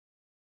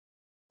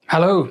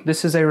Hello,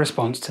 this is a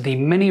response to the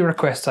many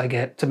requests I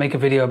get to make a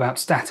video about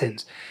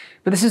statins.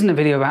 But this isn't a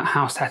video about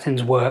how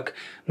statins work,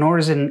 nor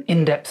is it an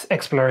in-depth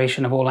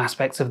exploration of all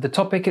aspects of the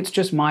topic. It's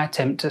just my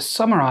attempt to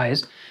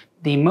summarize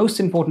the most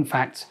important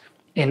facts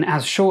in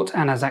as short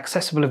and as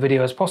accessible a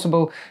video as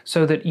possible,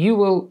 so that you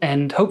will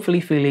end hopefully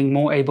feeling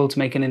more able to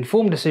make an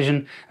informed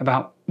decision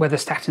about whether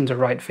statins are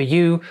right for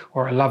you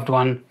or a loved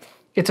one.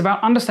 It's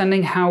about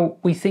understanding how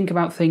we think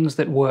about things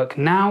that work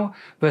now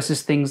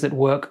versus things that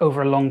work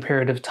over a long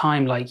period of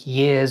time, like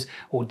years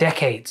or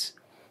decades.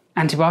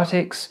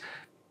 Antibiotics,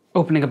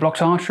 opening a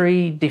blocked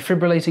artery,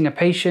 defibrillating a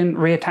patient,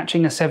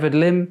 reattaching a severed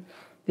limb.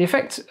 The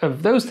effect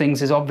of those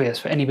things is obvious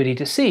for anybody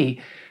to see,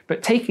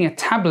 but taking a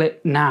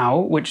tablet now,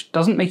 which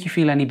doesn't make you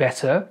feel any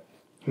better,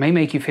 may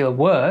make you feel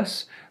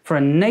worse, for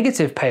a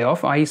negative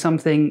payoff, i.e.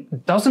 something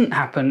doesn't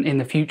happen in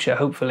the future,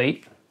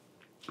 hopefully,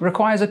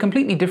 requires a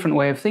completely different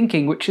way of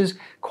thinking, which is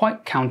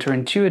quite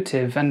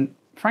counterintuitive and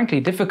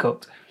frankly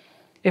difficult.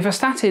 If a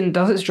statin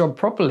does its job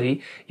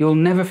properly, you'll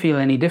never feel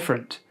any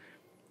different.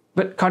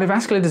 But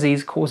cardiovascular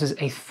disease causes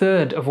a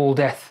third of all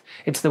death.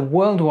 It's the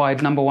worldwide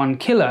 #1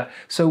 killer,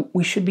 so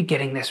we should be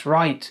getting this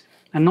right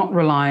and not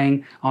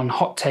relying on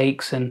hot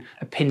takes and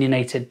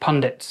opinionated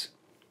pundits.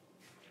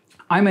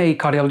 I'm a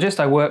cardiologist.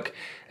 I work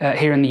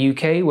here in the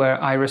UK,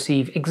 where I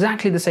receive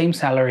exactly the same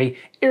salary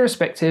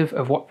irrespective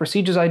of what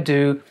procedures I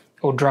do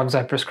or drugs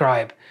I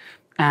prescribe.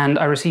 And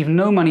I receive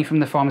no money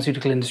from the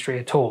pharmaceutical industry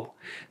at all.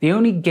 The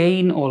only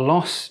gain or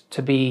loss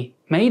to be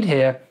made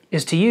here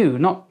is to you,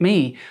 not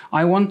me.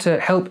 I want to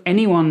help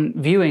anyone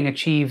viewing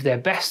achieve their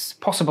best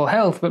possible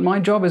health, but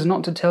my job is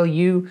not to tell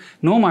you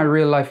nor my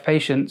real-life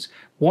patients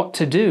what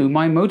to do.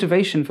 My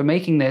motivation for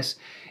making this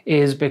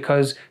is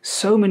because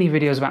so many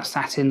videos about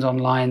statins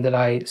online that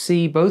I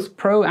see, both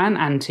pro and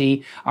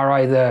anti, are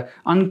either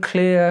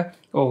unclear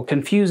or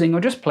confusing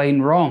or just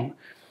plain wrong.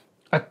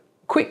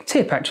 Quick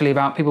tip actually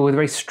about people with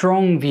very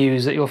strong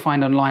views that you'll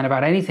find online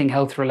about anything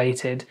health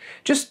related.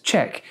 Just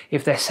check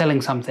if they're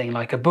selling something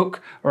like a book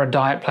or a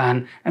diet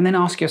plan, and then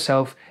ask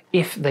yourself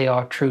if they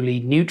are truly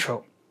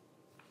neutral.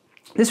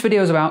 This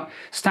video is about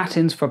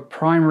statins for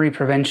primary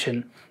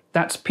prevention.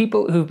 That's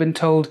people who've been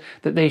told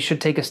that they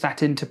should take a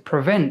statin to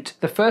prevent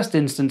the first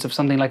instance of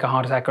something like a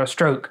heart attack or a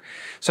stroke.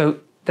 So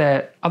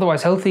they're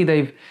otherwise healthy,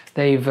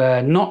 they've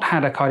not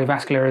had a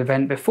cardiovascular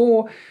event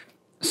before.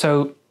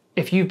 So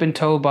if you've been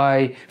told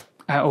by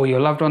or your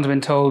loved ones have been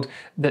told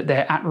that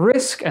they're at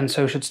risk and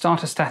so should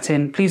start a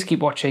statin, please keep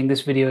watching.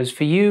 This video is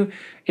for you.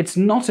 It's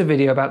not a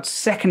video about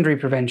secondary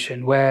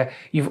prevention, where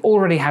you've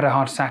already had a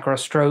heart attack or a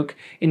stroke,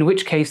 in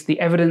which case the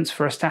evidence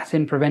for a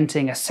statin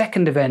preventing a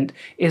second event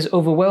is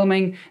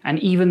overwhelming, and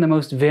even the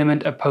most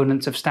vehement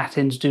opponents of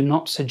statins do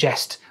not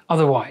suggest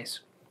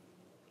otherwise.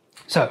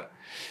 So,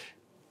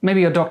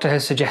 maybe your doctor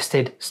has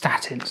suggested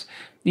statins.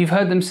 You've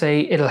heard them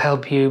say it'll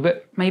help you,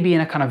 but maybe in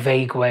a kind of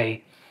vague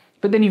way.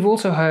 But then you've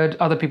also heard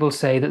other people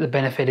say that the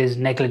benefit is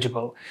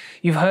negligible.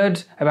 You've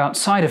heard about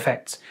side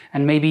effects,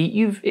 and maybe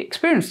you've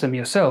experienced them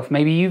yourself.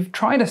 Maybe you've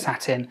tried a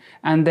statin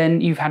and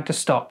then you've had to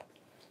stop.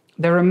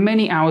 There are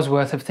many hours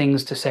worth of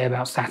things to say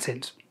about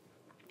statins.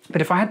 But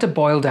if I had to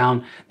boil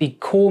down the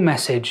core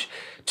message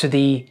to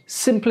the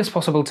simplest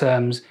possible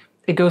terms,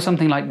 it goes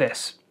something like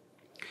this.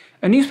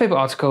 A newspaper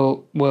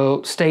article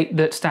will state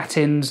that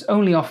statins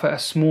only offer a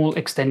small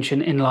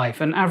extension in life,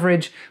 an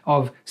average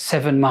of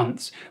 7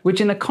 months,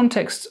 which in the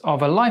context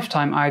of a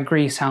lifetime, I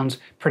agree, sounds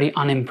pretty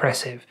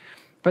unimpressive.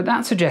 But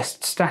that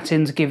suggests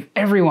statins give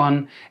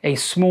everyone a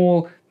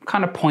small,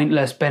 kind of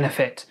pointless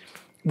benefit,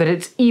 that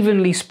it's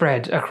evenly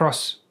spread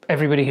across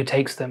everybody who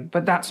takes them,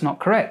 but that's not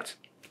correct.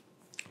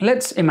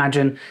 Let's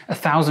imagine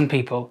 1,000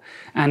 people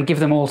and give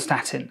them all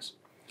statins.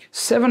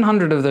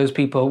 700 of those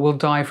people will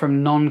die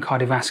from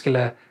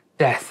non-cardiovascular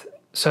death,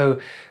 so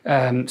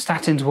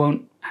statins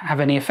won't have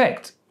any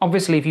effect.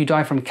 Obviously, if you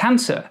die from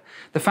cancer,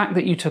 the fact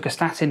that you took a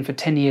statin for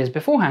 10 years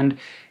beforehand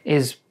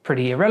is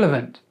pretty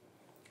irrelevant.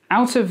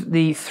 Out of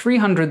the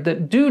 300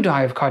 that do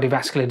die of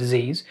cardiovascular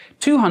disease,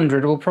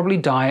 200 will probably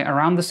die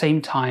around the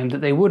same time that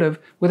they would have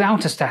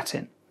without a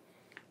statin.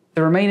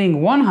 The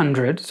remaining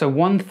 100, so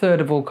 1/3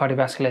 of all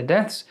cardiovascular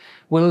deaths,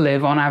 will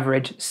live on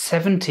average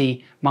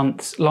 70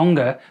 months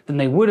longer than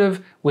they would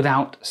have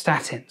without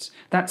statins.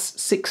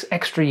 That's 6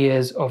 extra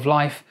years of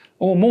life,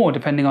 or more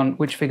depending on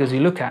which figures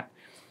you look at.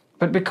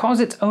 But because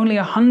it's only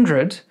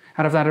 100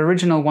 out of that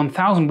original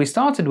 1,000 we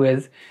started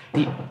with,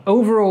 the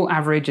overall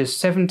average is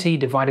 70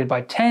 divided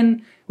by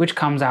 10, which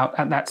comes out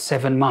at that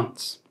 7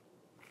 months.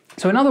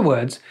 So in other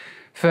words,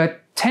 for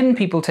 10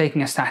 people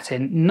taking a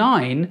statin,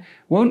 9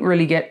 won't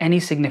really get any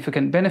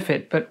significant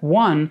benefit, but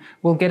 1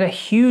 will get a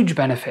huge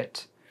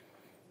benefit.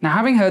 Now,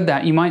 having heard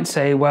that, you might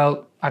say,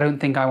 well, I don't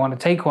think I want to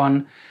take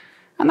one,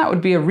 and that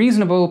would be a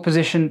reasonable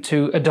position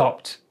to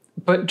adopt.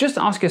 But just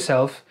ask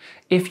yourself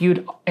if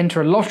you'd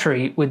enter a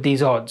lottery with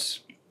these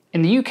odds.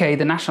 In the UK,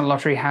 the National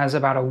Lottery has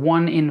about a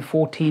 1 in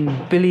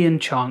 14 billion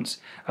chance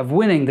of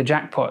winning the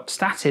jackpot.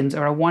 Statins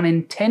are a 1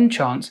 in 10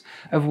 chance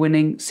of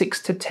winning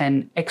 6 to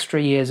 10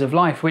 extra years of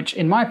life, which,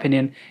 in my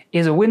opinion,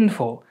 is a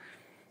windfall.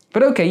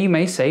 But okay, you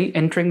may say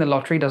entering the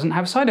lottery doesn't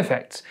have side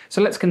effects,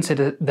 so let's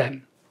consider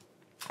them.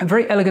 A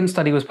very elegant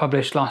study was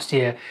published last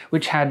year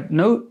which had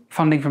no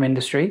funding from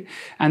industry,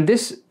 and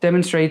this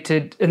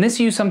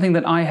used something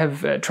that I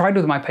have tried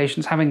with my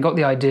patients, having got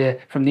the idea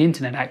from the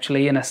internet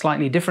actually in a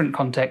slightly different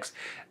context,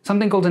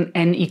 something called an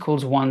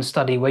N=1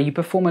 study, where you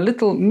perform a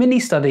little mini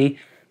study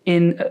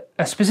in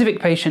a specific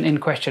patient in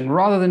question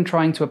rather than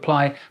trying to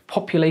apply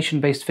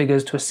population-based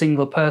figures to a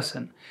single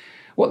person.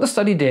 What the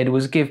study did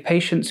was give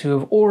patients who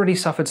have already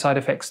suffered side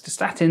effects to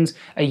statins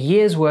a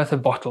year's worth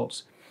of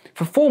bottles.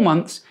 For 4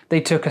 months,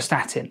 they took a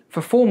statin.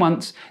 For 4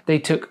 months, they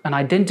took an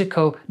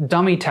identical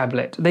dummy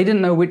tablet. They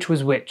didn't know which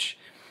was which.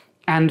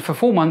 And for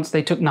 4 months,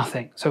 they took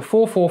nothing. So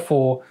 4, 4,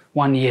 4,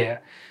 1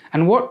 year.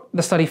 And what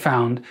the study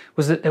found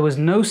was that there was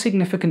no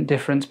significant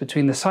difference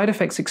between the side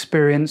effects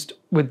experienced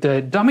with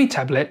the dummy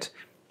tablet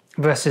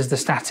versus the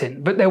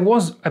statin. But there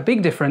was a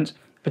big difference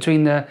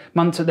between the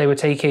months that they were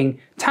taking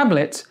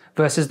tablets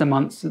versus the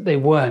months that they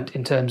weren't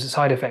in terms of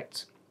side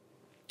effects.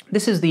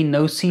 This is the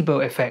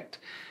nocebo effect.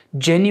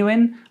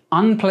 Genuine,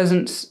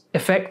 unpleasant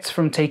effects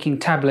from taking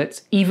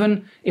tablets,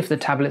 even if the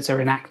tablets are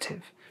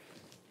inactive.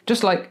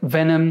 Just like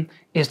Venom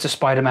is to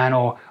Spider-Man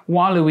or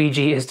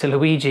Waluigi is to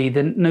Luigi,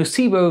 the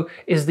nocebo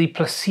is the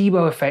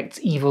placebo effect's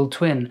evil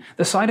twin.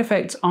 The side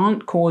effects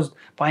aren't caused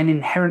by an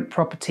inherent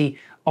property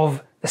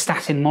of the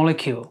statin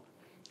molecule,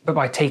 but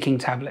by taking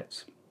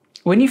tablets.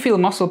 When you feel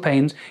muscle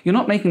pains, you're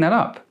not making that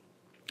up.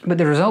 But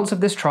the results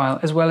of this trial,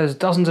 as well as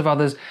dozens of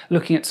others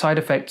looking at side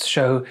effects,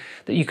 show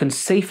that you can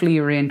safely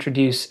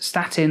reintroduce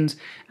statins,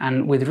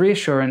 and with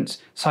reassurance,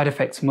 side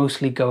effects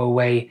mostly go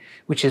away,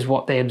 which is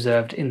what they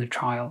observed in the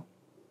trial.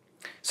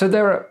 So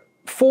there are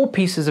 4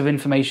 pieces of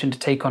information to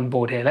take on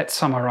board here. Let's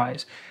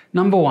summarize.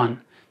 Number 1,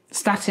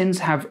 statins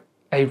have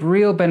a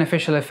real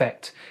beneficial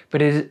effect,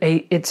 but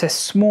it's a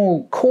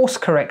small course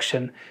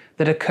correction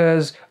that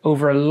occurs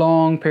over a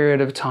long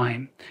period of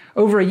time.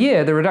 Over a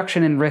year, the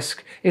reduction in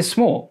risk is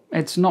small.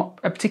 It's not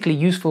a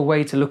particularly useful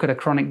way to look at a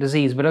chronic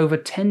disease, but over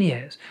 10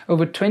 years,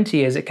 over 20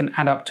 years, it can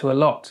add up to a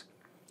lot.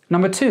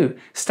 Number 2,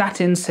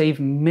 statins save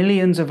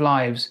millions of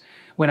lives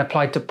when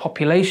applied to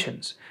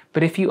populations.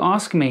 But if you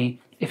ask me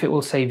if it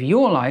will save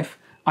your life,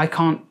 I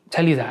can't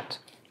tell you that.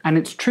 And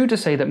it's true to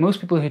say that most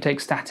people who take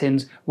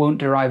statins won't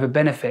derive a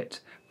benefit.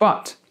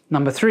 But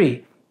number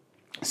 3,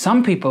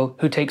 some people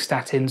who take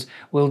statins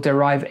will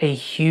derive a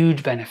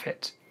huge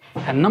benefit.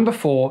 And number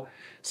 4,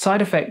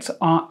 side effects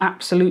are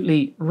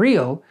absolutely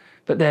real,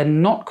 but they're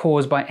not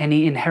caused by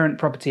any inherent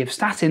property of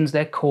statins,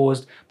 they're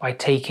caused by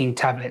taking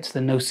tablets, the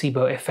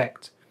nocebo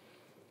effect.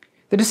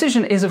 The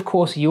decision is of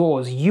course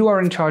yours. You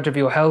are in charge of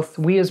your health.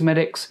 We as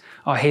medics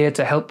are here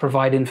to help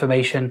provide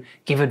information,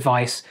 give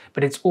advice,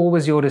 but it's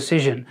always your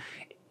decision.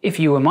 If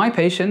you were my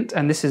patient,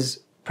 and this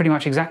is pretty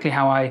much exactly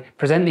how I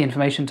present the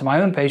information to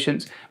my own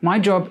patients, my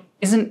job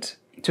isn't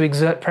to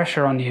exert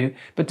pressure on you,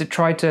 but to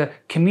try to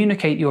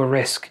communicate your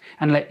risk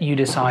and let you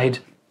decide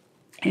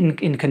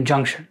in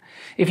conjunction.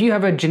 If you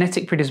have a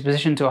genetic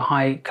predisposition to a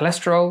high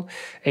cholesterol,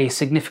 a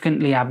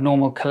significantly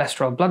abnormal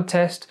cholesterol blood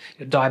test,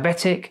 you're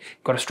diabetic,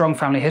 got a strong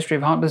family history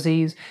of heart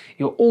disease,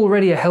 you're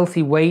already a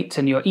healthy weight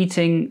and you're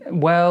eating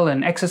well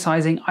and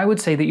exercising, I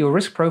would say that your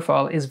risk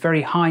profile is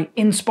very high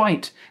in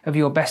spite of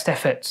your best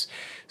efforts.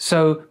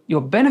 So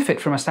your benefit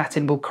from a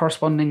statin will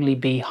correspondingly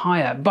be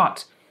higher.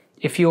 But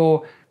if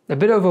you're a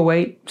bit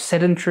overweight,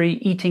 sedentary,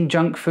 eating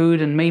junk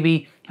food, and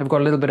maybe have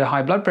got a little bit of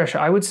high blood pressure,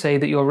 I would say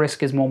that your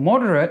risk is more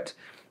moderate.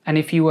 And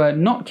if you are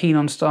not keen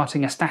on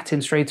starting a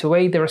statin straight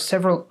away, there are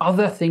several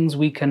other things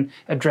we can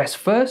address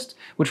first,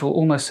 which will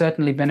almost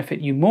certainly benefit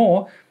you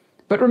more.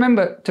 But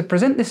remember, to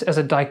present this as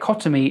a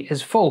dichotomy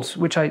is false,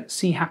 which I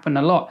see happen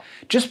a lot.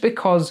 Just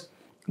because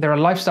there are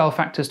lifestyle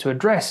factors to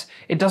address,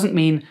 it doesn't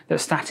mean that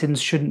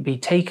statins shouldn't be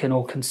taken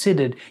or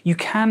considered. You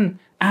can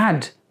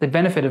add the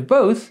benefit of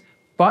both,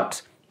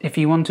 but if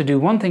you want to do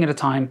one thing at a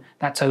time,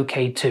 that's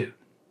okay too.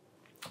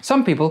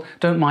 Some people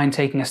don't mind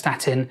taking a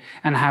statin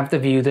and have the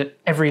view that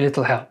every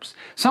little helps.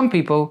 Some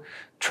people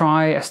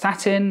try a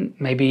statin,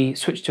 maybe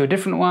switch to a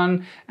different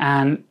one,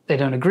 and they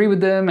don't agree with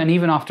them, and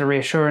even after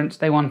reassurance,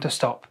 they want to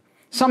stop.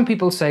 Some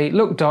people say,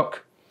 look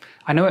doc,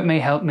 I know it may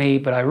help me,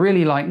 but I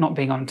really like not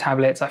being on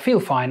tablets, I feel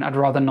fine, I'd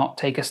rather not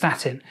take a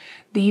statin.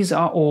 These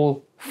are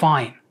all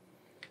fine.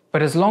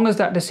 But as long as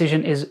that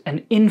decision is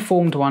an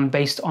informed one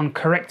based on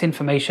correct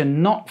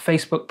information, not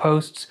Facebook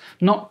posts,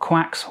 not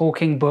quacks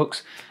hawking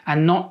books,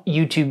 and not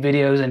YouTube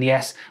videos, and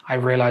yes, I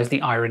realize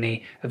the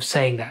irony of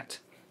saying that.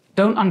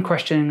 Don't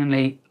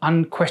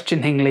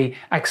unquestioningly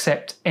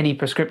accept any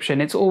prescription.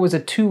 It's always a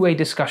two-way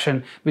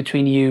discussion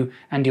between you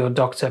and your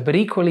doctor. But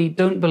equally,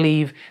 don't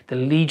believe the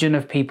legion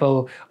of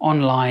people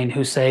online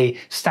who say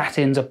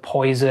statins are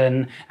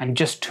poison and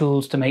just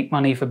tools to make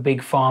money for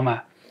big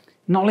pharma.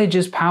 Knowledge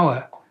is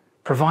power,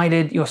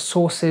 provided your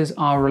sources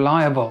are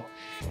reliable.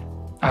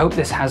 I hope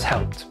this has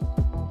helped.